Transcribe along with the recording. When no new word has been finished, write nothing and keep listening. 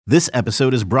This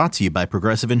episode is brought to you by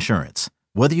Progressive Insurance.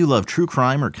 Whether you love true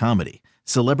crime or comedy,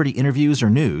 celebrity interviews or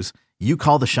news, you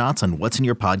call the shots on what's in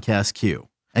your podcast queue.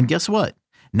 And guess what?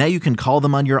 Now you can call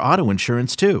them on your auto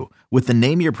insurance too with the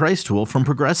Name Your Price tool from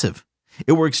Progressive.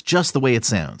 It works just the way it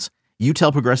sounds. You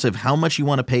tell Progressive how much you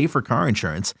want to pay for car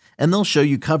insurance, and they'll show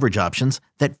you coverage options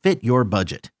that fit your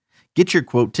budget. Get your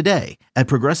quote today at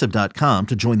Progressive.com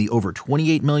to join the over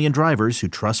 28 million drivers who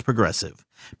trust Progressive.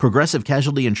 Progressive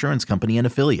Casualty Insurance Company and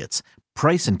Affiliates.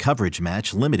 Price and coverage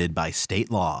match limited by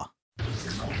state law.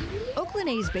 Oakland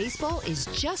A's baseball is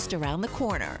just around the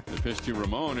corner. The pitch to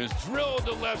Ramon is drilled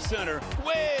to left center,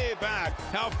 way back.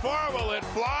 How far will it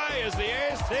fly as the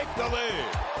A's take the lead?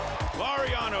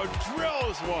 Laureano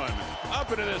drills one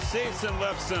up into the seats in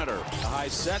left center. The high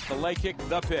set, the leg kick,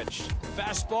 the pitch.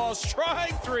 Fastball,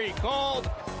 strike three, called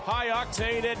high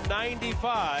octane at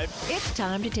 95. It's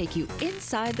time to take you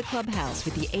inside the clubhouse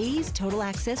with the A's Total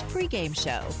Access pregame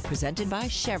show, presented by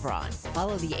Chevron.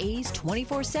 Follow the A's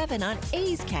 24/7 on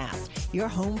A's Cast, your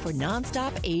home for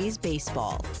nonstop A's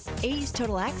baseball. A's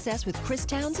Total Access with Chris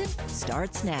Townsend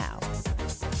starts now.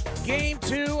 Game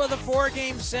 2 of the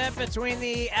 4-game set between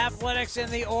the Athletics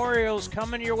and the Orioles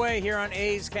coming your way here on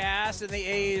A's Cast and the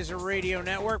A's Radio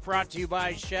Network, brought to you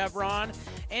by Chevron.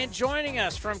 And joining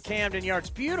us from Camden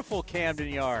Yards, beautiful Camden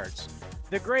Yards,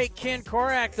 the great Ken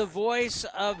Korak, the voice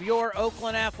of your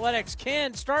Oakland Athletics.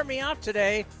 Ken, start me off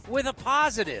today with a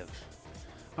positive.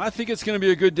 I think it's going to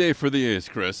be a good day for the A's,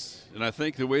 Chris. And I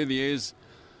think the way the A's,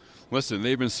 listen,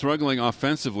 they've been struggling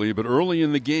offensively, but early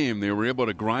in the game they were able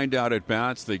to grind out at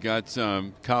bats. They got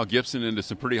Kyle Gibson into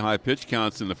some pretty high pitch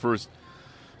counts in the first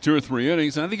 2 or 3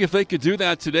 innings. And I think if they could do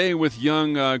that today with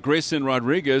young Grayson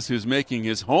Rodriguez, who's making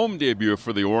his home debut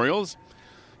for the Orioles,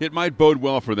 it might bode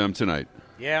well for them tonight.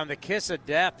 Yeah, on the Kiss of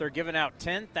Death, they're giving out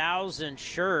 10,000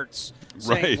 shirts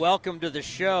saying, welcome to the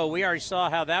show. We already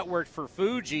saw how that worked for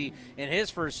Fuji in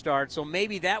his first start, so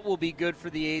maybe that will be good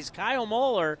for the A's. Kyle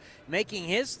Muller making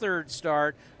his third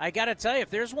start. I got to tell you,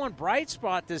 if there's one bright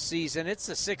spot this season, it's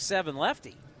the 6'7"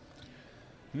 lefty.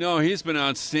 No, he's been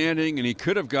outstanding, and he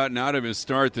could have gotten out of his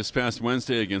start this past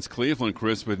Wednesday against Cleveland,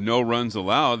 Chris, with no runs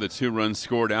allowed. The 2 runs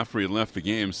scored after he left the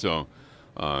game, so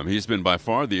he's been by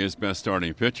far the A's best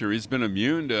starting pitcher. He's been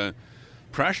immune to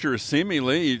pressure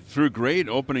seemingly through great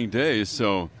opening days.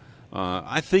 So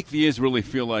I think the A's really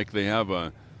feel like they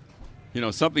have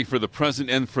something for the present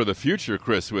and for the future,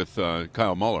 Chris, with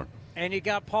Kyle Muller. And you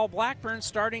got Paul Blackburn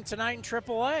starting tonight in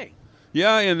AAA.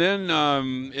 Yeah, and then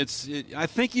I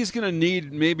think he's going to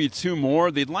need maybe 2 more.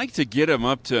 They'd like to get him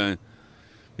up to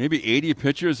maybe 80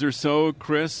 pitches or so,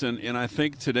 Chris, and I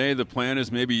think today the plan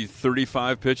is maybe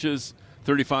 35 pitches,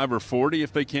 35 or 40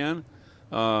 if they can.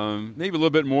 Maybe a little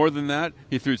bit more than that.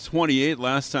 He threw 28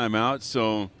 last time out,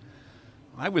 so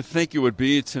I would think it would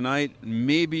be tonight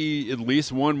maybe at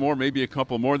least 1 more, maybe a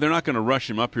couple more. They're not going to rush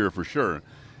him up here for sure.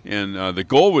 And the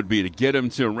goal would be to get him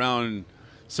to around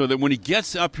so that when he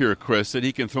gets up here, Chris, that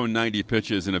he can throw 90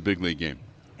 pitches in a big league game.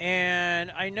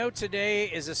 And I know today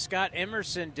is a Scott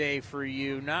Emerson day for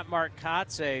you, not Mark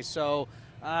Kotze. So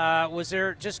was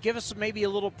there, just give us maybe a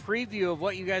little preview of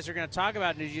what you guys are going to talk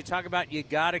about. Did you talk about you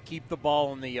got to keep the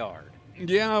ball in the yard?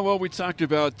 Yeah, well, we talked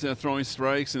about throwing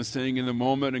strikes and staying in the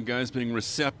moment and guys being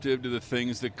receptive to the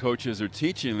things that coaches are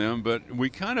teaching them. But we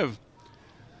kind of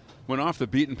went off the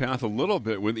beaten path a little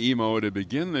bit with Emo to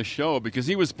begin the show because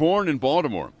he was born in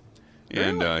Baltimore.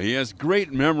 And he has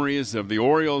great memories of the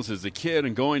Orioles as a kid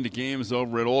and going to games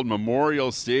over at Old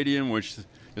Memorial Stadium, which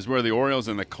is where the Orioles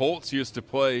and the Colts used to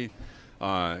play.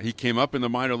 He came up in the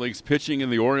minor leagues pitching in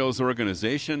the Orioles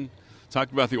organization.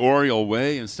 Talked about the Oriole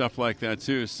way and stuff like that,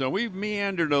 too. So we've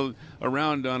meandered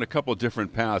around on a couple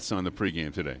different paths on the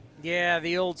pregame today. Yeah,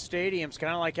 the old stadiums,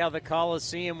 kind of like how the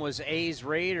Coliseum was A's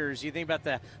Raiders. You think about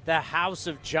the house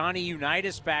of Johnny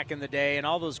Unitas back in the day and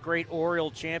all those great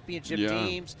Oriole championship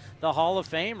teams, the Hall of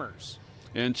Famers.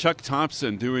 And Chuck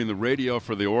Thompson doing the radio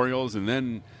for the Orioles. And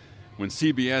then when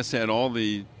CBS had all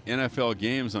the NFL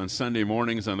games on Sunday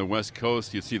mornings on the West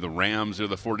Coast, you'd see the Rams or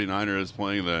the 49ers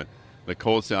playing the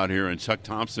Colts out here, and Chuck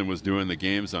Thompson was doing the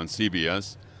games on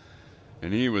CBS.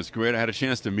 And he was great. I had a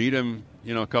chance to meet him,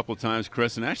 a couple times,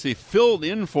 Chris, and actually filled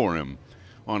in for him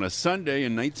on a Sunday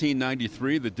in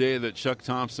 1993, the day that Chuck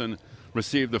Thompson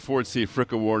received the Ford C.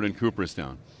 Frick Award in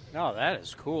Cooperstown. Oh, that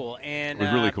is cool. And it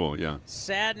was really cool, yeah.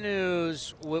 Sad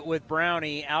news with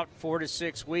Brownie out 4 to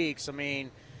 6 weeks. I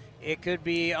mean, it could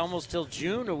be almost till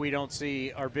June or we don't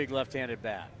see our big left-handed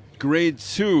bat. Grade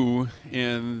 2,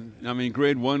 and I mean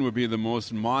grade 1 would be the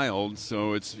most mild,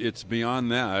 so it's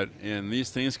beyond that, and these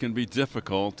things can be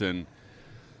difficult. And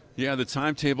Yeah, the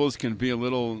timetables can be a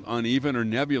little uneven or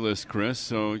nebulous, Chris.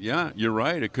 So, yeah, you're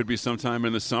right. It could be sometime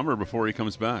in the summer before he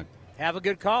comes back. Have a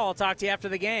good call. I'll talk to you after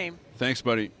the game. Thanks,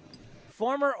 buddy.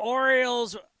 Former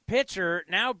Orioles pitcher,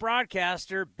 now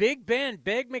broadcaster, Big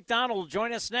McDonald will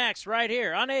join us next right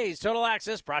here on A's Total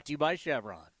Access, brought to you by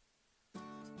Chevron.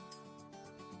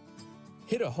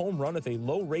 Hit a home run with a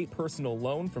low-rate personal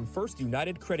loan from First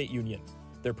United Credit Union.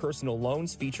 Their personal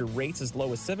loans feature rates as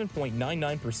low as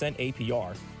 7.99%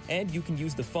 APR, and you can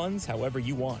use the funds however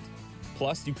you want.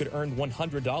 Plus, you could earn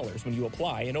 $100 when you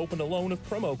apply and open a loan with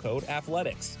promo code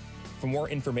ATHLETICS. For more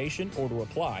information or to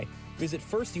apply, visit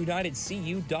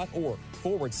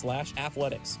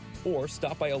firstunitedcu.org/athletics or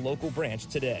stop by a local branch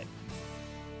today.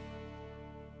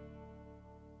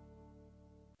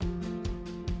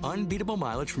 Unbeatable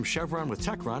mileage from Chevron with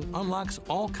Techron unlocks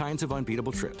all kinds of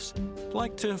unbeatable trips.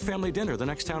 Like to family dinner the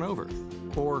next town over,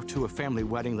 or to a family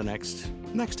wedding the next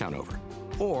town over,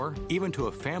 or even to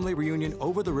a family reunion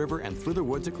over the river and through the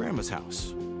woods at Grandma's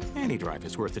house. Any drive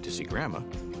is worth it to see Grandma,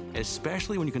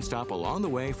 especially when you can stop along the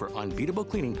way for unbeatable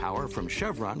cleaning power from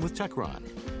Chevron with Techron.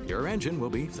 Your engine will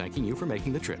be thanking you for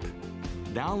making the trip.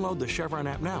 Download the Chevron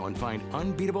app now and find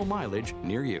unbeatable mileage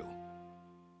near you.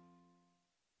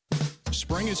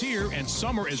 Spring is here and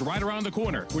summer is right around the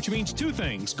corner, which means two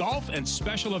things: golf and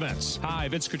special events. Hi,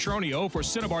 Vince Cotroneo for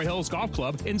Cinnabar Hills Golf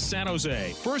Club in San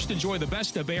Jose. First, enjoy the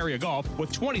best of Bay Area golf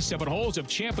with 27 holes of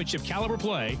championship caliber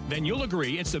play. Then you'll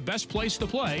agree it's the best place to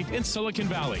play in Silicon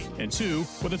Valley. And two,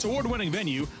 with its award-winning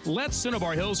venue, let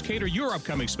Cinnabar Hills cater your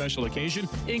upcoming special occasion,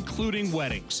 including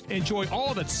weddings. Enjoy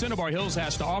all that Cinnabar Hills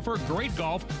has to offer: great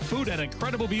golf, food, and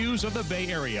incredible views of the Bay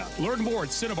Area. Learn more at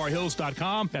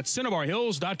CinnabarHills.com. That's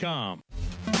CinnabarHills.com.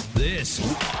 This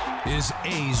is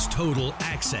A's Total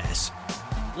Access.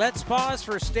 Let's pause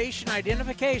for station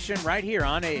identification right here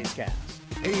on A's Cast.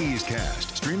 A's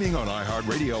Cast, streaming on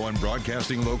iHeartRadio and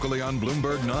broadcasting locally on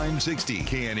Bloomberg 960,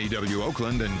 KNEW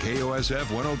Oakland, and KOSF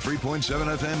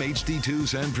 103.7 FM HD2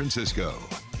 San Francisco.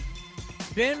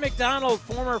 Ben McDonald,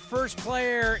 former first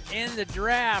player in the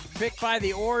draft, picked by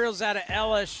the Orioles out of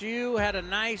LSU, had a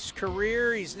nice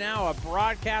career. He's now a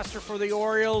broadcaster for the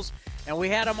Orioles. And we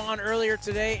had him on earlier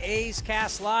today, A's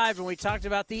Cast Live, and we talked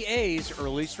about the A's'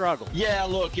 early struggle. Yeah,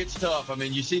 look, it's tough. I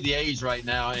mean, you see the A's right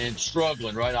now and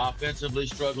struggling, right? Offensively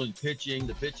struggling, pitching,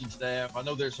 the pitching staff. I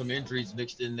know there's some injuries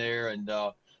mixed in there. And,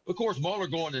 of course, Muller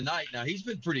going tonight. Now, he's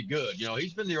been pretty good. You know,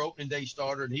 he's been their opening day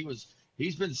starter, and he's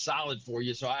been solid for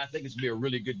you. So I think it's going to be a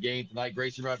really good game tonight.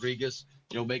 Grayson Rodriguez,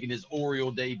 you know, making his Oriole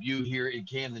debut here in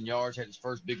Camden Yards, had his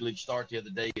first big league start the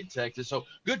other day in Texas. So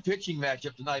good pitching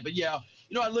matchup tonight. But, yeah,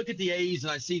 you know, I look at the A's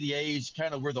and I see the A's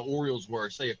kind of where the Orioles were,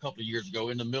 say, a couple of years ago,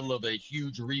 in the middle of a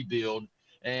huge rebuild.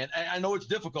 And I know it's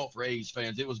difficult for A's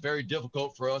fans. It was very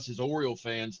difficult for us as Oriole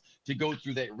fans to go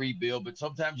through that rebuild. But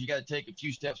sometimes you got to take a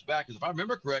few steps back. Because if I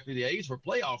remember correctly, the A's were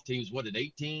playoff teams, at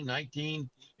 18, 19,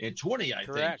 and 20, I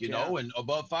think, you know, and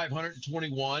above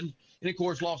 521. And, of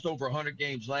course, lost over 100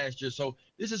 games last year. So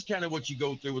this is kind of what you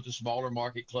go through with the smaller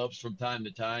market clubs from time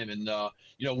to time. And,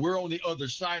 you know, we're on the other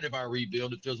side of our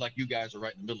rebuild. It feels like you guys are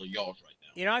right in the middle of y'all's right now.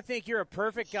 You know, I think you're a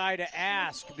perfect guy to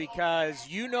ask because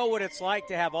you know what it's like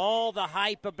to have all the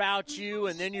hype about you,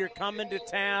 and then you're coming to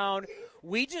town.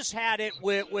 We just had it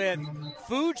with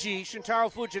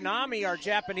Shintaro Fujinami, our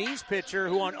Japanese pitcher,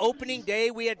 who on opening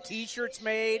day we had T-shirts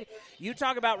made. You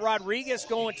talk about Rodriguez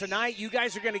going tonight. You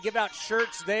guys are going to give out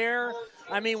shirts there.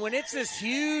 I mean, when it's this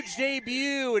huge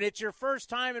debut and it's your first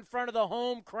time in front of the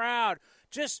home crowd,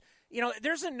 just – you know,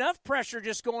 there's enough pressure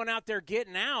just going out there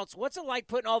getting outs. What's it like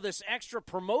putting all this extra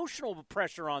promotional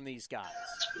pressure on these guys?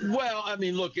 Well, I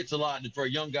mean, look, it's a lot. And for a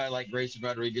young guy like Grayson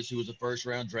Rodriguez, who was a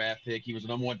first-round draft pick, he was the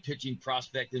number one pitching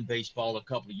prospect in baseball a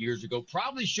couple of years ago.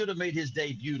 Probably should have made his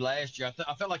debut last year.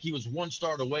 I felt like he was one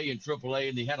start away in AAA,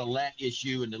 and he had a lat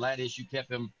issue, and the lat issue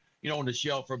kept him, you know, on the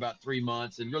shelf for about 3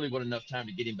 months, and really wasn't enough time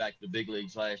to get him back to the big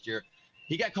leagues last year.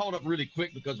 He got called up really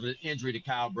quick because of an injury to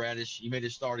Kyle Bradish. He made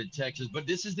his start in Texas. But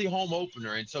this is the home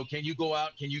opener. And so can you go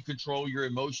out? Can you control your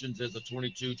emotions as a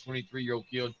 22, 23-year-old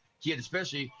kid,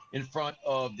 especially in front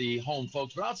of the home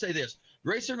folks? But I'll say this.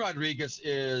 Grayson Rodriguez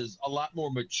is a lot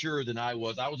more mature than I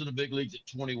was. I was in the big leagues at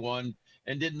 21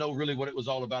 and didn't know really what it was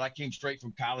all about. I came straight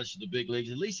from college to the big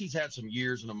leagues. At least he's had some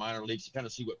years in the minor leagues to kind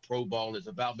of see what pro ball is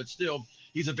about. But still,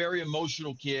 he's a very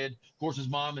emotional kid. Of course, his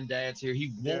mom and dad's here.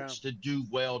 He wants to do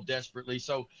well desperately.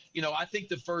 So, you know, I think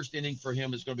the first inning for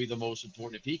him is going to be the most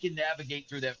important. If he can navigate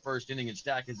through that first inning and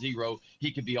stack a zero,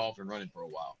 he could be off and running for a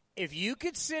while. If you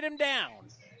could sit him down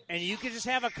and you could just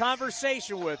have a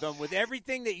conversation with him with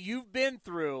everything that you've been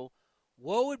through,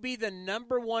 what would be the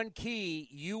number one key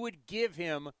you would give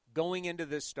him going into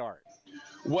this start?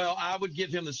 Well, I would give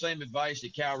him the same advice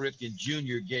that Cal Ripken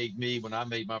Jr. gave me when I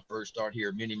made my first start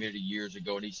here many, many years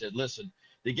ago. And he said, listen,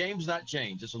 the game's not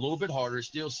changed. It's a little bit harder. It's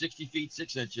still 60 feet,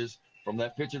 6 inches from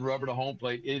that pitch and rubber to home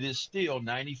plate. It is still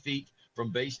 90 feet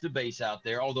from base to base out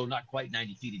there, although not quite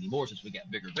 90 feet anymore since we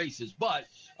got bigger bases. But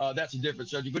that's a different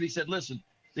subject. But he said, listen,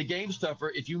 the game's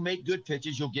tougher. If you make good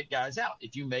pitches, you'll get guys out.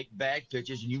 If you make bad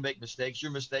pitches and you make mistakes,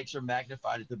 your mistakes are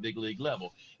magnified at the big league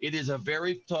level. It is a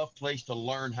very tough place to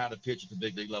learn how to pitch at the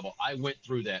big league level. I went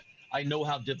through that. I know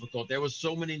how difficult. There was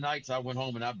so many nights I went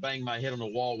home and I banged my head on the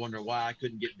wall wondering why I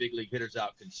couldn't get big league hitters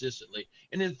out consistently.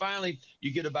 And then finally,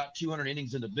 you get about 200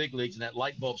 innings in the big leagues and that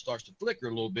light bulb starts to flicker a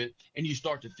little bit and you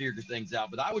start to figure things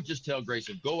out. But I would just tell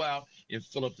Grayson, go out and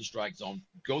fill up the strike zone.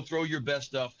 Go throw your best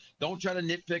stuff. Don't try to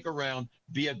nitpick around.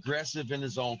 Be aggressive in the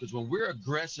zone, because when we're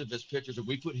aggressive as pitchers and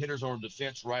we put hitters on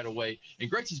defense right away, and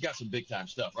Grayson's got some big-time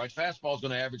stuff, right? Fastball is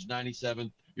going to average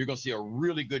 97. You're going to see a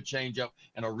really good changeup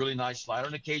and a really nice slider,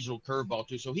 an occasional curveball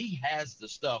too. So he has the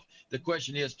stuff. The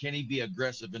question is, can he be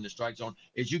aggressive in the strike zone?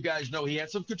 As you guys know, he had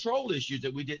some control issues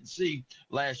that we didn't see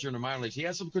last year in the minor leagues. He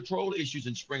had some control issues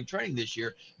in spring training this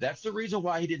year. That's the reason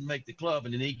why he didn't make the club,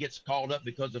 and then he gets called up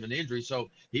because of an injury. So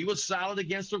he was solid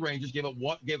against the Rangers, gave up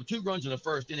 2 runs in the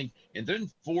first inning, and then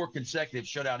 4 consecutive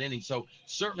shutout innings. So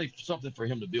certainly something for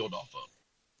him to build off of.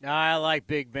 I like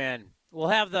Big Ben. We'll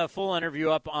have the full interview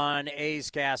up on A's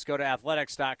Cast. Go to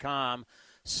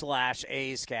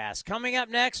athletics.com/A's Cast. Coming up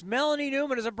next, Melanie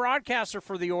Newman is a broadcaster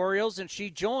for the Orioles, and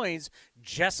she joins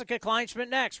Jessica Kleinschmidt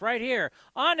next, right here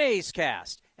on A's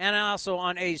Cast, and also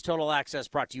on A's Total Access,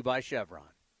 brought to you by Chevron.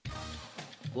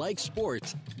 Like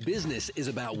sports, business is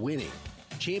about winning.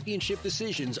 Championship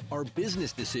decisions are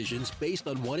business decisions based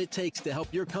on what it takes to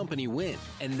help your company win.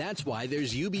 And that's why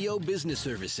there's UBO Business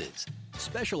Services,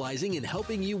 specializing in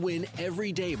helping you win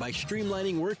every day by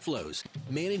streamlining workflows,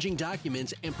 managing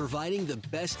documents, and providing the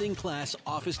best-in-class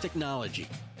office technology.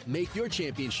 Make your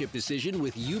championship decision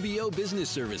with UBO Business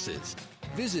Services.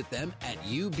 Visit them at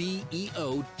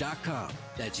ubeo.com.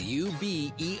 That's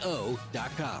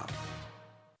ubeo.com.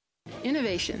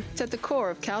 Innovation is at the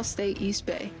core of Cal State East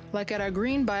Bay, like at our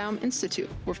Green Biome Institute,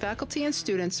 where faculty and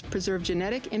students preserve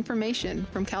genetic information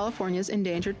from California's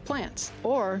endangered plants,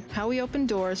 or how we open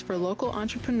doors for local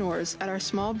entrepreneurs at our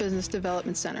Small Business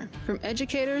Development Center. From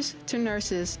educators to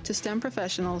nurses to STEM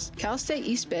professionals, Cal State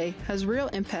East Bay has real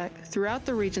impact throughout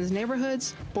the region's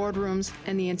neighborhoods, boardrooms,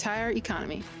 and the entire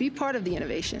economy. Be part of the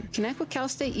innovation. Connect with Cal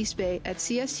State East Bay at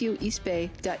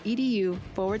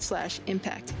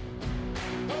csueastbay.edu/impact.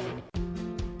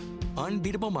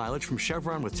 Unbeatable mileage from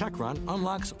Chevron with Techron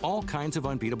unlocks all kinds of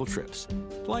unbeatable trips,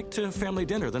 like to family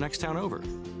dinner the next town over,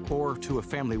 or to a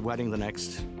family wedding the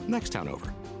next town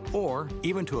over, or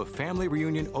even to a family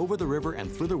reunion over the river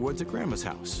and through the woods at Grandma's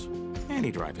house.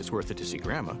 Any drive is worth it to see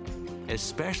Grandma,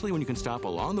 especially when you can stop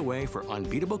along the way for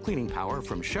unbeatable cleaning power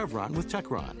from Chevron with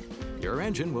Techron. Your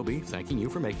engine will be thanking you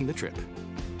for making the trip.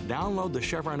 Download the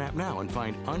Chevron app now and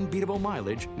find unbeatable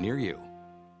mileage near you.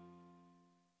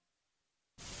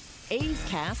 A's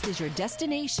Cast is your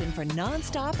destination for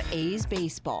nonstop A's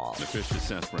baseball. The pitch to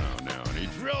Seth Brown now, and he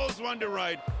drills one to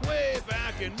right, way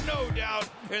back, and no doubt.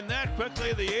 And that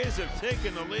quickly, the A's have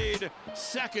taken the lead.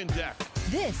 Second deck.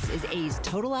 This is A's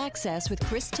Total Access with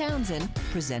Chris Townsend,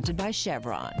 presented by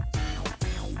Chevron.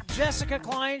 Jessica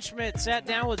Kleinschmidt sat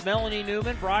down with Melanie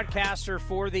Newman, broadcaster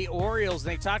for the Orioles.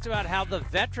 They talked about how the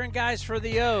veteran guys for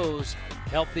the O's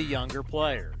help the younger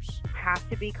players. Have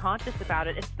to be conscious about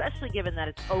it, especially given that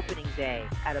it's opening day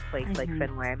at a place like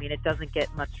Fenway. I mean, it doesn't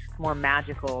get much more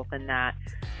magical than that.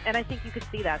 And I think you could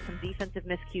see that. Some defensive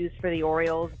miscues for the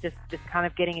Orioles, just kind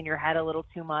of getting in your head a little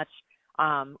too much,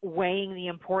 weighing the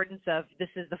importance of this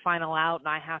is the final out and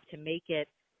I have to make it.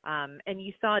 And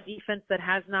you saw a defense that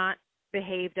has not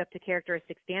behaved up to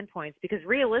characteristic standpoints, because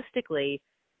realistically,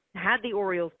 had the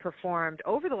Orioles performed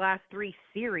over the last 3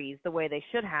 series the way they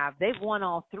should have, they've won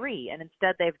all 3, and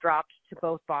instead they've dropped to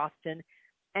both Boston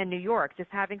and New York, just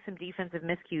having some defensive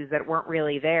miscues that weren't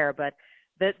really there. But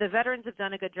the veterans have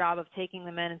done a good job of taking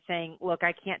them in and saying, look,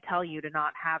 I can't tell you to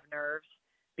not have nerves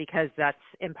because that's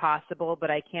impossible, but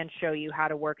I can show you how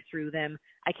to work through them.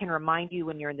 I can remind you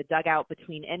when you're in the dugout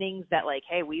between innings that, like,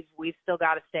 hey, we've still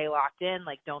got to stay locked in,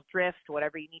 like, don't drift,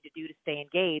 whatever you need to do to stay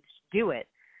engaged, do it.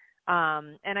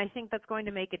 And I think that's going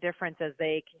to make a difference as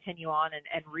they continue on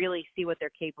and really see what they're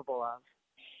capable of.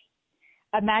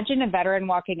 Imagine a veteran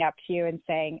walking up to you and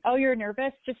saying, oh, you're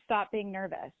nervous? Just stop being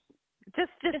nervous.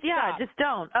 Just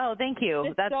don't. Oh, thank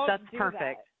you. That's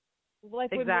perfect. That.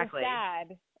 Like exactly. When we're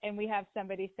sad and we have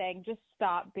somebody saying, just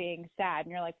stop being sad.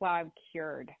 And you're like, wow, I'm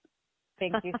cured.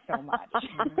 Thank you so much.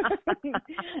 But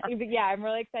yeah, I'm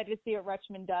really excited to see what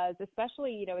Rutschman does,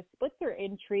 especially, his splits are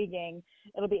intriguing.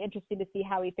 It'll be interesting to see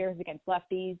how he fares against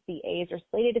lefties. The A's are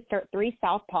slated to start 3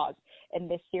 southpaws in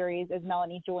this series as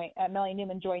Melanie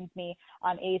Newman joins me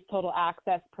on A's Total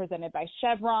Access presented by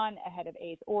Chevron ahead of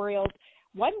A's Orioles.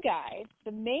 One guy,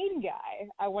 the main guy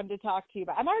I wanted to talk to you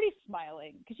about. I'm already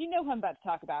smiling because you know who I'm about to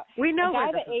talk about. We know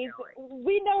where this is going.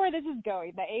 We know where this is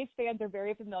going. The A's fans are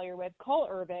very familiar with Cole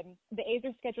Irvin. The A's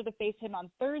are scheduled to face him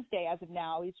on Thursday as of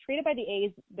now. He's traded by the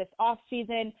A's this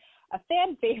offseason. A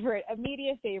fan favorite, a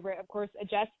media favorite, of course, a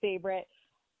Jets favorite,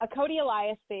 a Cody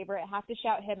Elias favorite. Have to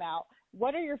shout him out.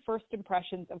 What are your first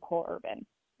impressions of Cole Irvin?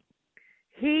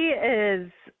 He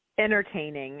is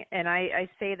entertaining, and I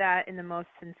say that in the most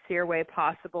sincere way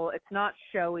possible. It's not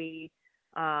showy.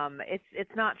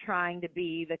 It's not trying to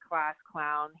be the class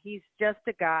clown. He's just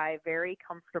a guy very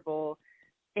comfortable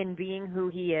in being who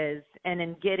he is and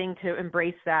in getting to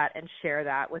embrace that and share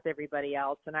that with everybody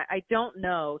else. And I don't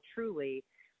know truly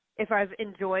if I've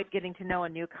enjoyed getting to know a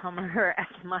newcomer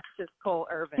as much as Cole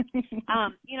Irvin. And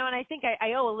I think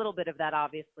I owe a little bit of that,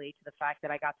 obviously, to the fact that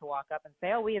I got to walk up and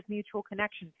say, oh, we have mutual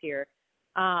connections here.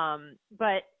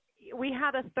 But we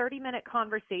had a 30-minute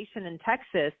conversation in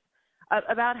Texas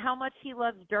about how much he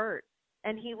loves dirt,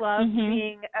 and he loves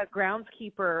being a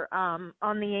groundskeeper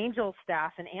on the Angels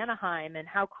staff in Anaheim, and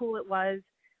how cool it was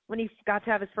when he got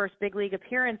to have his first big league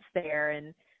appearance there.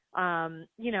 And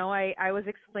I was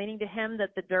explaining to him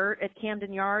that the dirt at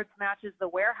Camden Yards matches the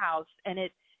warehouse, and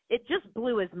it just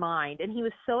blew his mind. And he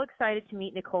was so excited to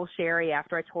meet Nicole Sherry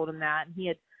after I told him that, and he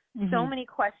had so many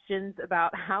questions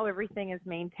about how everything is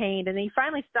maintained. And then he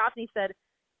finally stopped and he said,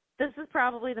 this is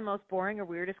probably the most boring or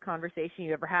weirdest conversation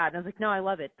you've ever had. And I was like, no, I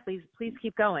love it. Please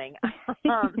keep going.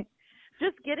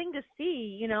 Just getting to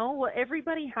see,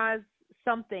 everybody has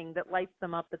something that lights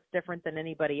them up that's different than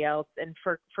anybody else. And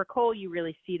for Cole, you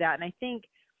really see that. And I think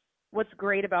what's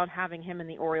great about having him in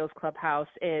the Orioles clubhouse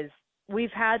is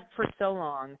we've had for so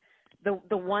long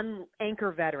the one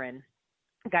anchor veteran,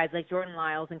 guys like Jordan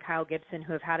Lyles and Kyle Gibson,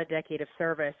 who have had a decade of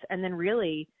service. And then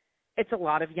really it's a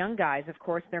lot of young guys. Of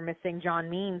course, they're missing John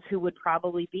Means, who would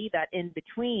probably be that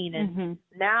in-between. And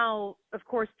now, of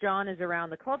course, John is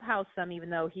around the clubhouse some, even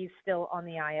though he's still on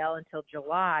the IL until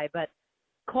July. But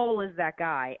Cole is that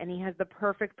guy, and he has the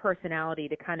perfect personality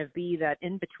to kind of be that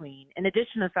in-between, in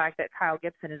addition to the fact that Kyle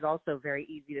Gibson is also very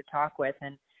easy to talk with.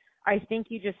 And I think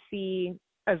you just see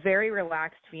a very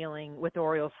relaxed feeling with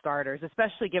Orioles starters,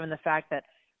 especially given the fact that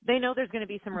they know there's going to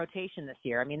be some rotation this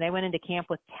year. I mean, they went into camp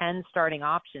with 10 starting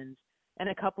options, and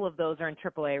a couple of those are in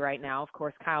AAA right now. Of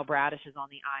course, Kyle Bradish is on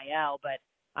the IL, but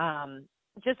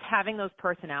just having those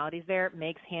personalities there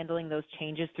makes handling those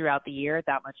changes throughout the year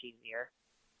that much easier.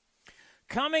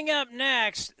 Coming up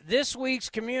next, this week's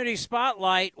Community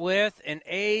Spotlight with an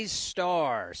A's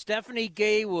star. Stephanie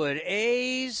Gaywood,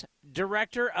 A's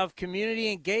Director of Community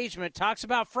Engagement, talks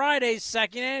about Friday's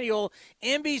second annual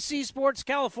NBC Sports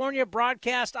California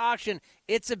broadcast auction.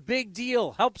 It's a big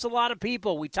deal. Helps a lot of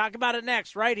people. We talk about it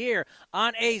next right here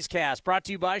on A's Cast, brought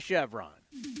to you by Chevron.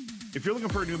 If you're looking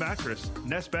for a new mattress,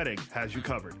 Nest Bedding has you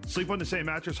covered. Sleep on the same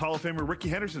mattress Hall of Famer Ricky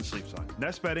Henderson sleeps on.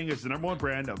 Nest Bedding is the #1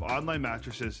 brand of online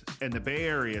mattresses and the Bay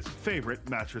Area's favorite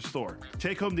mattress store.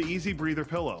 Take home the Easy Breather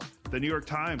pillow. The New York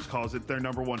Times calls it their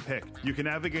 #1 pick. You can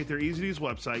navigate their easy-to-use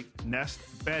website,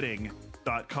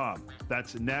 nestbedding.com.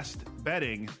 That's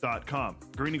nestbedding.com.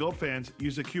 Green and Gold fans,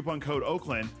 use the coupon code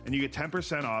Oakland and you get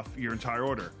 10% off your entire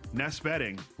order. Nest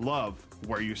Bedding, love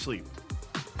where you sleep.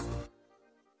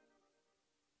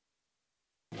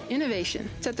 Innovation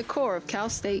is at the core of Cal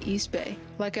State East Bay,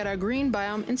 like at our Green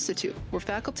Biome Institute, where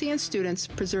faculty and students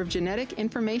preserve genetic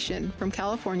information from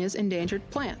California's endangered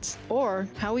plants, or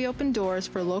how we open doors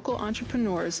for local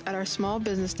entrepreneurs at our Small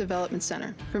Business Development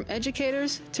Center. From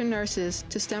educators to nurses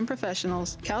to STEM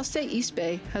professionals, Cal State East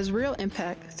Bay has real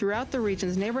impact throughout the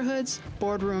region's neighborhoods,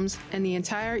 boardrooms, and the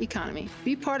entire economy.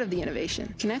 Be part of the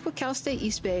innovation. Connect with Cal State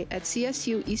East Bay at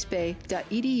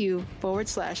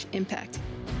csueastbay.edu/impact.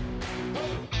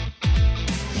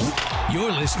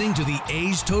 You're listening to the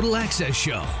A's Total Access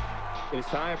Show. It's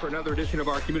time for another edition of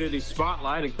our Community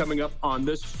Spotlight, and coming up on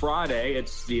this Friday,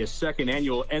 it's the second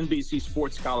annual NBC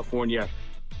Sports California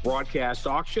broadcast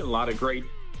auction. A lot of great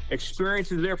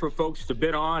experiences there for folks to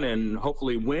bid on and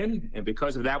hopefully win. And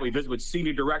because of that, we visit with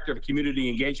Senior Director of Community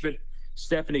Engagement,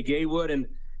 Stephanie Gaywood. And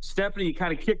Stephanie, you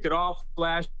kind of kicked it off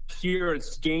last year.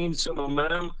 It's gained some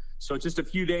momentum. So it's just a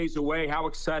few days away. How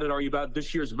excited are you about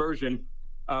this year's version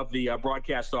of the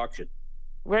broadcast auction?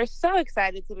 We're so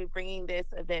excited to be bringing this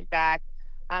event back.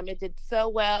 It did so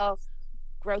well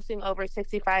grossing over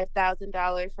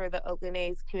 $65,000 for the Oakland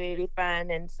A's Community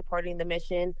Fund and supporting the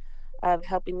mission of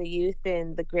helping the youth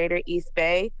in the greater East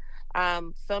Bay.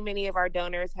 So many of our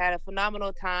donors had a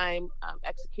phenomenal time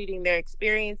executing their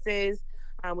experiences.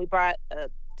 We brought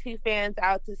 2 fans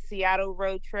out to Seattle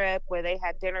road trip where they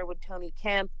had dinner with Tony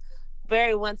Kemp.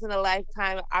 Very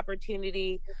once-in-a-lifetime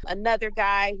opportunity. Another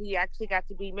guy, he actually got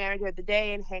to be manager of the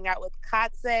day and hang out with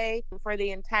Kotze for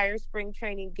the entire spring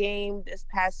training game this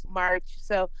past March.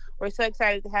 So we're so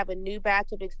excited to have a new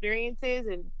batch of experiences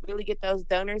and really get those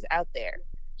donors out there.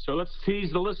 So let's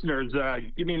tease the listeners.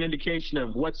 Give me an indication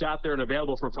of what's out there and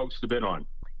available for folks to bid on.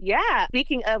 Yeah.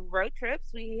 Speaking of road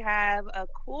trips, we have a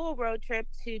cool road trip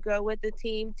to go with the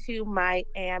team to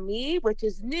Miami, which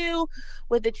is new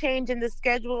with the change in the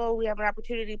schedule. We have an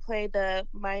opportunity to play the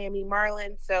Miami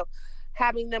Marlins. So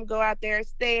having them go out there,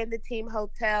 stay in the team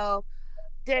hotel,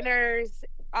 dinners,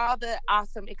 all the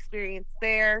awesome experience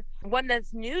there. One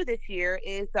that's new this year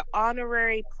is the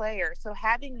honorary player. So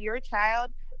having your child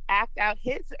act out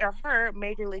his or her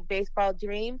Major League Baseball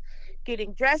dream,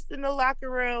 getting dressed in the locker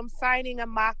room, signing a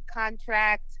mock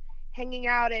contract, hanging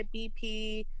out at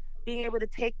BP, being able to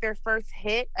take their first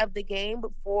hit of the game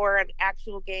before an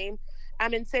actual game,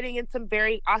 and sitting in some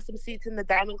very awesome seats in the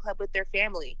Diamond Club with their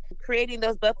family, creating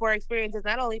those before experiences,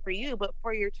 not only for you, but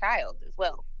for your child as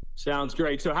well. Sounds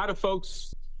great. So how do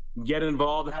folks get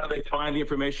involved? How do they find the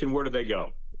information? Where do they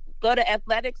go? Go to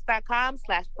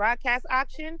athletics.com/broadcast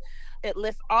auction. It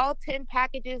lists all 10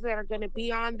 packages that are going to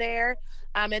be on there.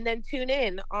 And then tune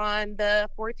in on the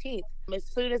 14th. As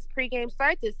soon as pregame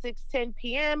starts at 6:10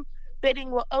 p.m.,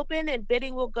 bidding will open and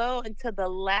bidding will go until the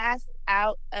last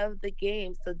out of the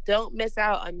game. So don't miss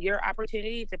out on your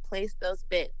opportunity to place those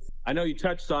bids. I know you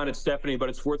touched on it, Stephanie, but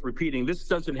it's worth repeating. This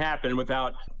doesn't happen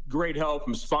without great help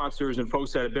from sponsors and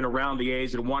folks that have been around the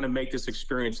A's and want to make this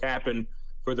experience happen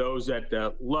for those that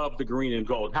love the green and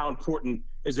gold. How important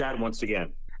is that once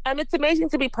again? It's amazing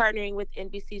to be partnering with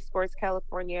NBC Sports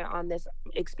California on this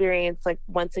experience. Like,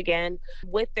 once again,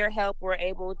 with their help, we're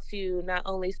able to not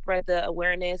only spread the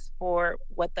awareness for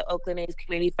what the Oakland A's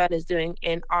Community Fund is doing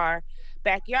in our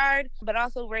backyard, but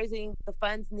also raising the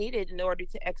funds needed in order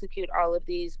to execute all of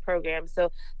these programs.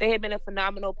 So they have been a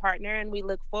phenomenal partner, and we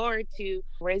look forward to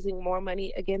raising more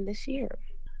money again this year.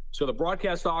 So the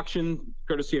broadcast auction,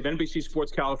 courtesy of NBC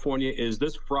Sports California, is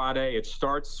this Friday. It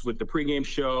starts with the pregame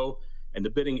show, and the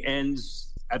bidding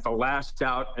ends at the last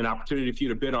out, an opportunity for you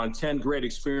to bid on 10 great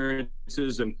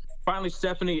experiences. And finally,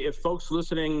 Stephanie, if folks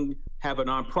listening have a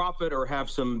nonprofit or have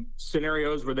some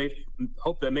scenarios where they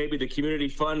hope that maybe the community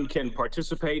fund can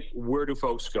participate, where do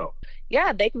folks go?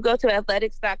 Yeah, they can go to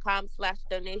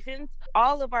athletics.com/donations.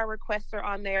 All of our requests are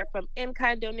on there, from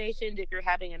in-kind donations if you're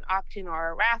having an auction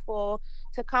or a raffle,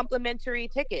 to complimentary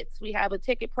tickets. We have a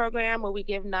ticket program where we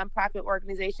give nonprofit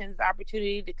organizations the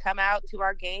opportunity to come out to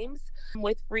our games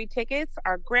with free tickets.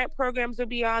 Our grant programs will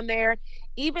be on there,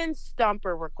 even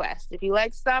Stomper requests. If you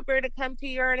like Stomper to come to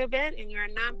your event and you're a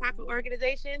nonprofit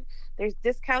organization, there's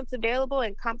discounts available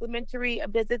and complimentary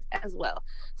visits as well.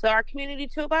 So our community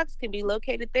toolbox can be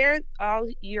located there all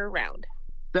year round.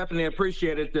 Stephanie, I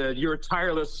appreciate it. You're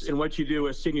tireless in what you do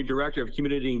as Senior Director of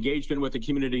Community Engagement with the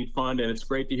Community Fund, and it's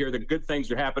great to hear that good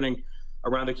things are happening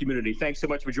around the community. Thanks so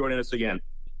much for joining us again.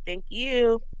 Thank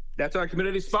you. That's our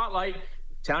Community Spotlight.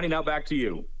 Townie, now back to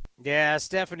you. Yeah,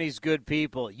 Stephanie's good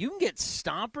people. You can get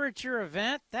Stomper at your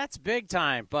event. That's big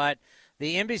time. But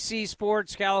the NBC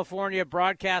Sports California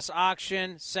broadcast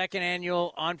auction, second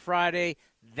annual on Friday,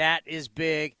 that is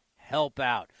big. Help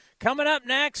out. Coming up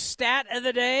next, stat of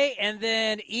the day, and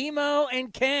then Emo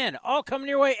and Ken. All coming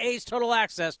your way. A's Total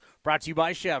Access, brought to you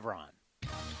by Chevron.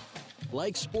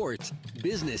 Like sports,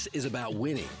 business is about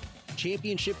winning.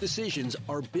 Championship decisions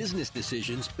are business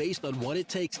decisions based on what it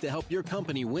takes to help your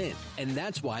company win. And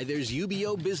that's why there's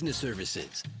UBO Business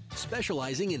Services,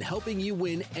 specializing in helping you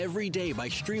win every day by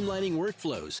streamlining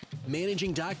workflows,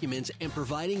 managing documents, and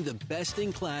providing the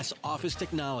best-in-class office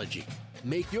technology.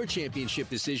 Make your championship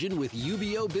decision with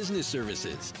UBO Business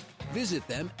Services. Visit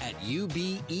them at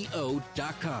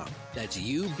ubeo.com. That's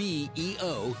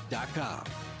ubeo.com.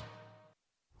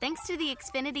 Thanks to the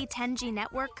Xfinity 10G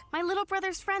network, my little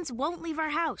brother's friends won't leave our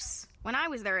house. When I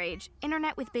was their age,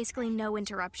 internet with basically no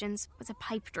interruptions was a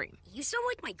pipe dream. You sound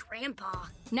like my grandpa.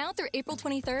 Now through April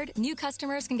 23rd, new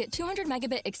customers can get 200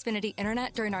 megabit Xfinity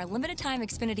internet during our limited-time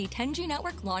Xfinity 10G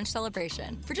network launch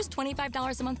celebration for just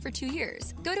 $25 a month for 2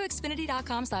 years. Go to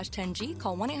Xfinity.com/10G,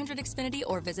 call 1-800-XFINITY,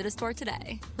 or visit a store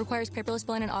today. Requires paperless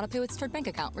billing and autopay with stored bank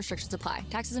account. Restrictions apply.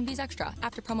 Taxes and fees extra.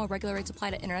 After promo, regular rates apply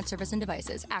to internet service and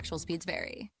devices. Actual speeds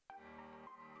vary.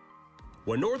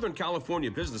 When Northern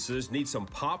California businesses need some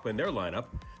pop in their lineup,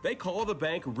 they call the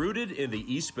bank rooted in the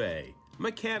East Bay.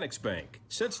 Mechanics Bank.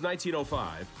 Since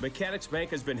 1905, Mechanics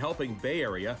Bank has been helping Bay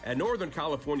Area and Northern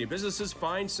California businesses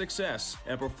find success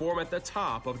and perform at the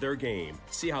top of their game.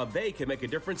 See how they can make a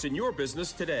difference in your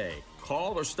business today.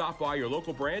 Call or stop by your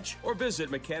local branch or visit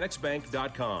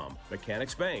mechanicsbank.com.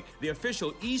 Mechanics Bank, the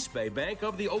official East Bay bank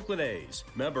of the Oakland A's.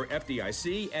 Member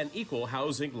FDIC and equal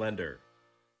housing lender.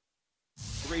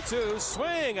 3-2,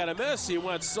 swing and a miss. He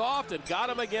went soft and got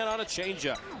him again on a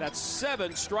changeup. That's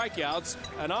 7 strikeouts,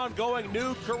 an ongoing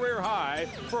new career high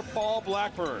for Paul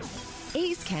Blackburn.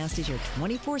 A's Cast is your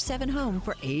 24/7 home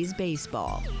for A's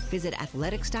baseball. Visit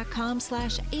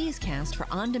athletics.com/A's Cast for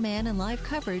on-demand and live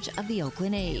coverage of the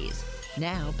Oakland A's.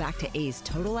 Now back to A's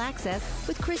Total Access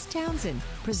with Chris Townsend,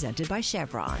 presented by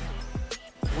Chevron.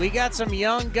 We got some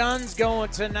young guns going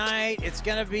tonight. It's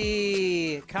going to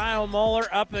be Kyle Muller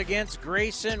up against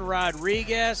Grayson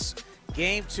Rodriguez.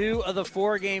 Game 2 of the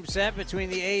 4-game set between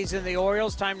the A's and the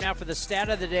Orioles. Time now for the stat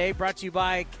of the day, brought to you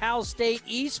by Cal State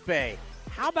East Bay.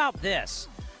 How about this?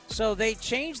 So they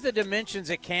changed the dimensions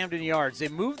at Camden Yards. They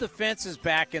moved the fences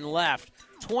back and left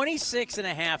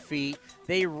 26.5 feet.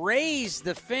 They raised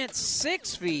the fence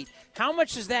 6 feet. How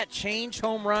much does that change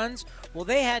home runs? Well,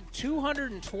 they had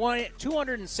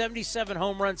 277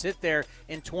 home runs hit there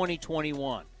in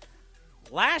 2021.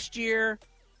 Last year,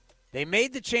 they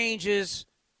made the changes,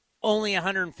 only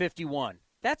 151.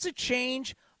 That's a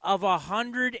change of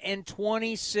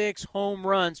 126 home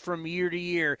runs from year to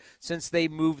year since they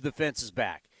moved the fences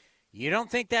back. You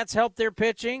don't think that's helped their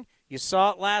pitching? You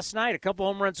saw it last night. A couple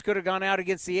home runs could have gone out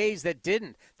against the A's that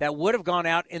didn't. That would have gone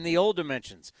out in the old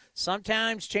dimensions.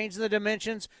 Sometimes changing the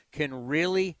dimensions can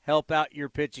really help out your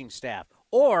pitching staff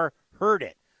or hurt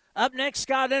it. Up next,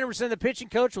 Scott Anderson, the pitching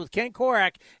coach with Ken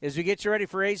Korak, as we get you ready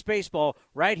for A's baseball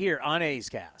right here on A's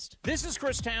Cast. This is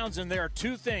Chris Townsend. There are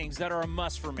 2 things that are a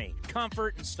must for me: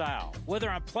 comfort and style. Whether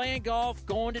I'm playing golf,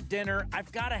 going to dinner,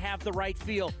 I've got to have the right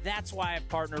feel. That's why I've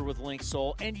partnered with Link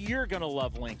Soul, and you're going to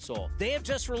love Link Soul. They have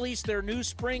just released their new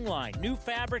spring line, new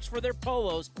fabrics for their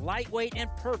polos, lightweight and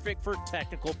perfect for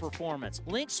technical performance.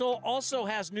 Link Soul also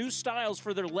has new styles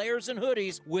for their layers and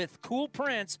hoodies with cool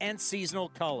prints and seasonal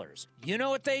colors. You know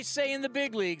what they say in the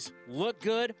big leagues: look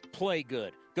good, play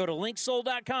good. Go to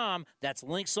linksoul.com. That's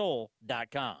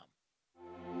linksoul.com.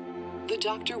 The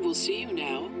doctor will see you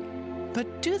now.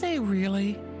 But do they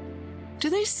really? Do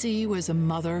they see you as a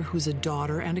mother who's a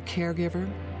daughter and a caregiver?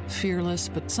 Fearless,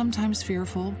 but sometimes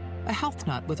fearful? A health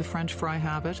nut with a French fry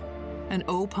habit? An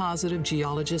O-positive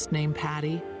geologist named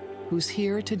Patty, who's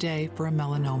here today for a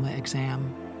melanoma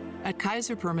exam? At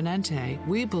Kaiser Permanente,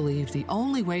 we believe the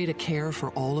only way to care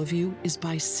for all of you is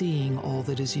by seeing all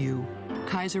that is you.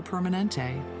 Kaiser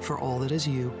Permanente, for all that is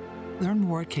you. Learn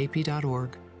more at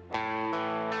kp.org.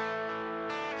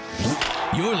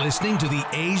 You're listening to the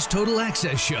A's Total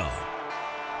Access Show.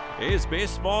 A's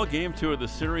baseball, game 2 of the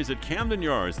series at Camden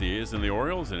Yards. The A's and the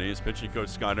Orioles, and A's pitching coach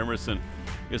Scott Emerson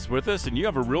is with us. And you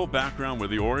have a real background with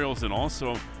the Orioles and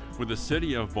also with the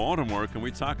city of Baltimore. Can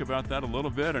we talk about that a little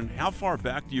bit? And how far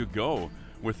back do you go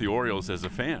with the Orioles as a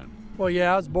fan? Well,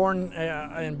 yeah, I was born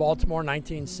in Baltimore in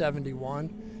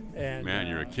 1971. And, man,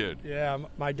 you're a kid. Yeah,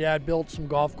 my dad built some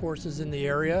golf courses in the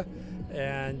area,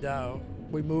 and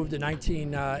we moved in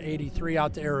 1983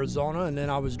 out to Arizona, and then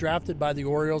I was drafted by the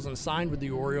Orioles and signed with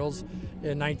the Orioles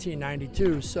in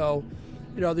 1992. So,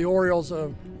 you know, the Orioles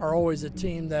are always a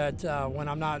team that when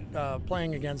I'm not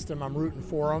playing against them, I'm rooting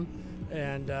for them.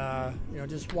 And, you know,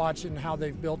 just watching how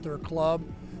they've built their club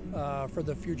for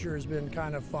the future has been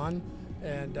kind of fun.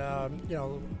 And, you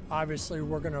know, obviously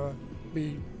we're going to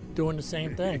be doing the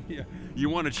same thing. Yeah. You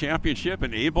won a championship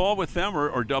in A-ball with them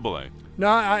or Double-A?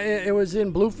 No, it was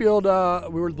in Bluefield.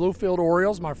 We were the Bluefield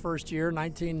Orioles my first year,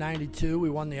 1992. We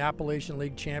won the Appalachian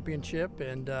League Championship,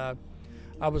 and I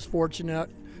was fortunate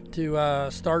to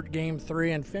start Game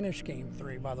 3 and finish Game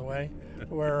 3, by the way,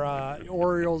 where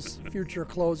Orioles' future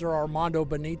closer Armando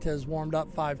Benitez warmed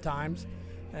up 5 times,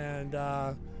 and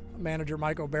manager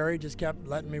Michael Berry just kept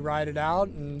letting me ride it out,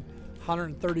 and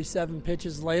 137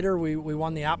 pitches later, we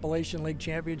won the Appalachian League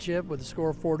Championship with a score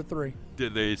of 4-3.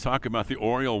 Did they talk about the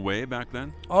Oriole way back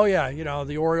then? Oh, yeah. You know,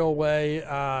 the Oriole way,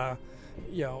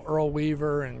 you know, Earl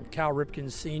Weaver and Cal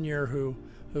Ripken Sr., who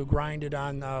grinded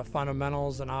on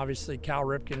fundamentals, and obviously Cal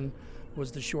Ripken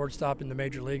was the shortstop in the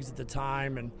major leagues at the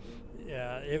time, and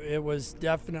it was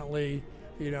definitely,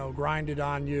 you know, grinded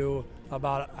on you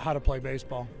about how to play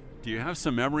baseball. Do you have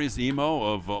some memories,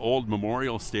 Emo, of old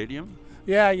Memorial Stadium?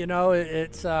 Yeah, you know,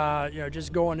 it's, you know,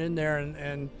 just going in there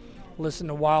and listen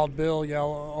to Wild Bill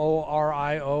yell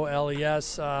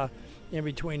O-R-I-O-L-E-S, in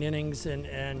between innings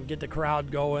and get the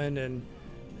crowd going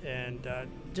and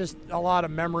just a lot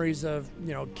of memories of,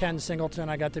 Ken Singleton.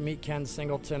 I got to meet Ken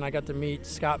Singleton. I got to meet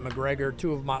Scott McGregor,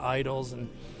 two of my idols. And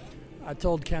I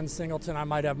told Ken Singleton I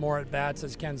might have more at-bats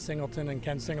as Ken Singleton, and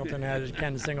Ken Singleton had as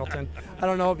Ken Singleton. I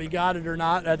don't know if he got it or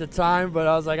not at the time, but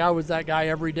I was like, I was that guy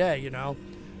every day,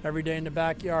 Every day in the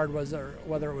backyard, whether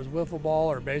it was wiffle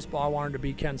ball or baseball, I wanted to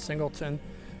be Ken Singleton.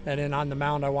 And then on the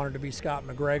mound, I wanted to be Scott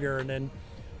McGregor. And then,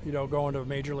 going to a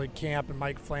major league camp, and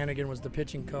Mike Flanagan was the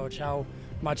pitching coach, how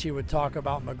much he would talk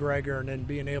about McGregor, and then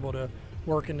being able to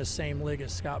work in the same league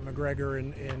as Scott McGregor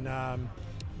in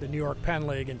the New York Penn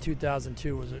League in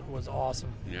 2002 was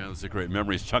awesome. Yeah, those are great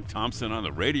memories. Chuck Thompson on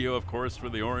the radio, of course, for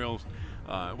the Orioles.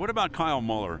 What about Kyle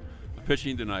Muller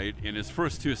pitching tonight? And his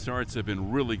first two starts have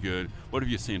been really good. What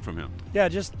have you seen from him? Yeah,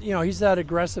 just, he's that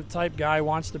aggressive type guy,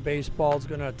 wants the baseball, is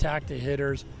going to attack the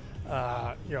hitters.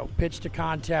 Pitch to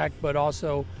contact, but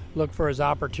also look for his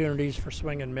opportunities for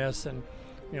swing and miss. And,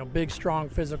 big, strong,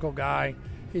 physical guy.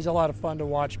 He's a lot of fun to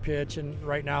watch pitch, and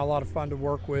right now a lot of fun to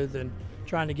work with, and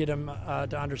trying to get him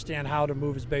to understand how to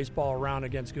move his baseball around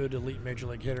against good elite major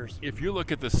league hitters. If you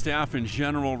look at the staff in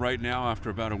general right now, after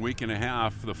about a week and a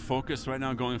half, the focus right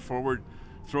now going forward,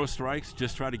 throw strikes,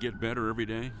 just try to get better every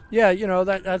day? Yeah,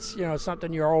 that's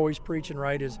something you're always preaching,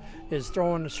 right, is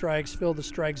throwing the strikes, fill the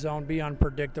strike zone, be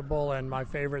unpredictable, and my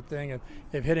favorite thing,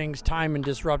 if hitting's time and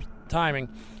disrupt timing.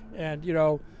 And,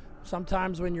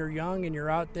 sometimes when you're young and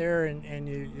you're out there and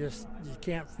you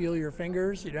can't feel your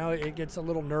fingers, it gets a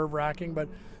little nerve-wracking. But,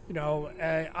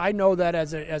 I know that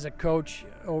as a coach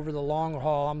over the long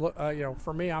haul,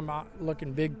 for me, I'm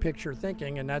looking big picture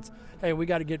thinking, and that's, hey, we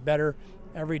got to get better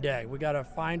every day. We got to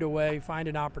find a way, find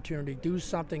an opportunity, do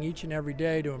something each and every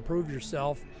day to improve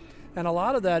yourself. And a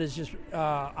lot of that is just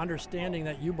understanding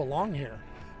that you belong here,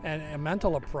 and a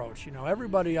mental approach.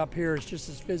 Everybody up here is just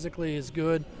as physically as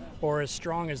good or as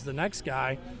strong as the next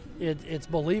guy. It's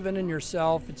believing in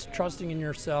yourself, it's trusting in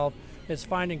yourself, it's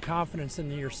finding confidence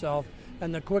in yourself.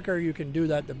 And the quicker you can do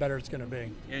that, the better it's going to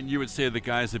be. And you would say the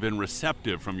guys have been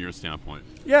receptive from your standpoint?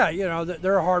 Yeah,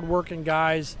 they're hardworking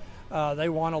guys. They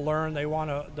want to learn. They want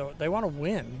to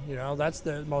win. That's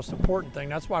the most important thing.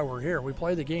 That's why we're here. We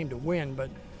play the game to win,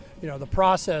 but the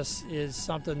process is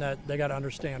something that they got to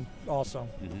understand also.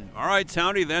 Mm-hmm. All right,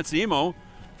 Townie, that's Emo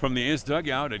from the A's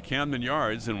dugout at Camden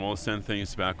Yards, and we'll send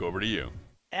things back over to you.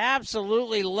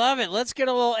 Absolutely love it. Let's get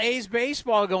a little A's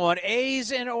baseball going.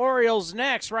 A's and Orioles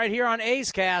next, right here on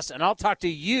A's Cast, and I'll talk to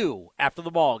you after the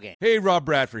ball game. Hey, Rob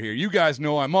Bradford here. You guys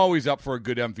know I'm always up for a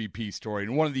good MVP story,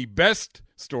 and one of the best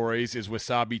stories is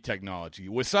Wasabi Technology.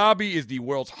 Wasabi is the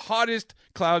world's hottest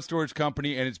cloud storage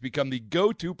company, and it's become the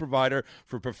go-to provider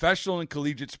for professional and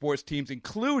collegiate sports teams,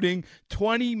 including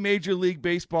 20 Major League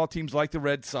Baseball teams like the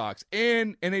Red Sox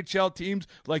and NHL teams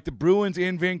like the Bruins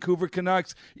and Vancouver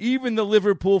Canucks. Even the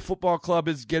Liverpool Football Club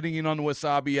is getting in on the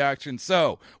Wasabi action.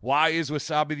 So, why is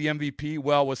Wasabi the MVP?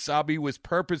 Well, Wasabi was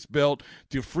purpose-built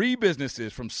to free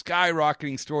businesses from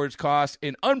skyrocketing storage costs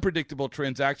and unpredictable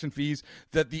transaction fees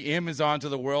that the Amazons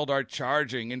of the world are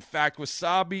charging. In fact,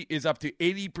 Wasabi is up to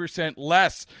 80%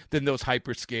 less than those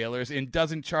hyperscalers and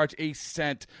doesn't charge a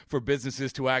cent for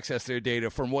businesses to access their data.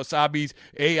 From Wasabi's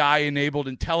AI-enabled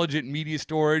intelligent media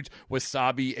storage,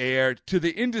 Wasabi Air, to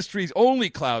the industry's only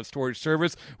cloud storage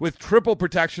service with triple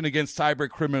protection against cyber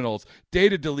criminals,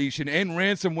 data deletion, and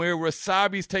ransomware,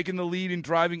 Wasabi's taken the lead in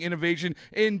driving innovation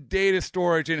in data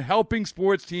storage and helping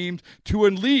sports teams to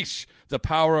unleash the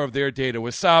power of their data.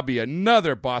 Wasabi,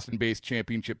 another Boston-based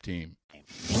championship team.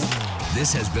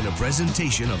 This has been a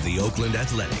presentation of the Oakland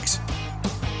Athletics.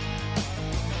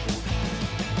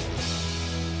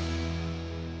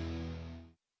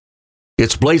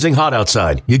 It's blazing hot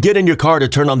outside. You get in your car to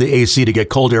turn on the AC to get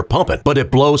cold air pumping, but it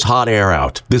blows hot air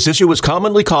out. This issue is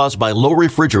commonly caused by low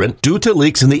refrigerant due to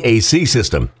leaks in the AC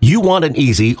system. You want an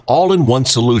easy, all-in-one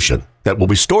solution that will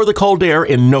restore the cold air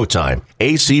in no time.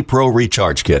 AC Pro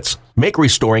Recharge Kits make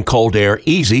restoring cold air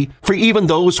easy for even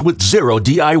those with zero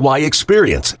DIY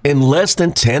experience in less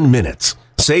than 10 minutes.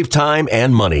 Save time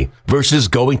and money versus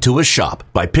going to a shop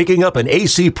by picking up an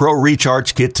AC Pro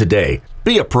Recharge Kit today.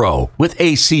 Be a pro with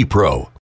AC Pro.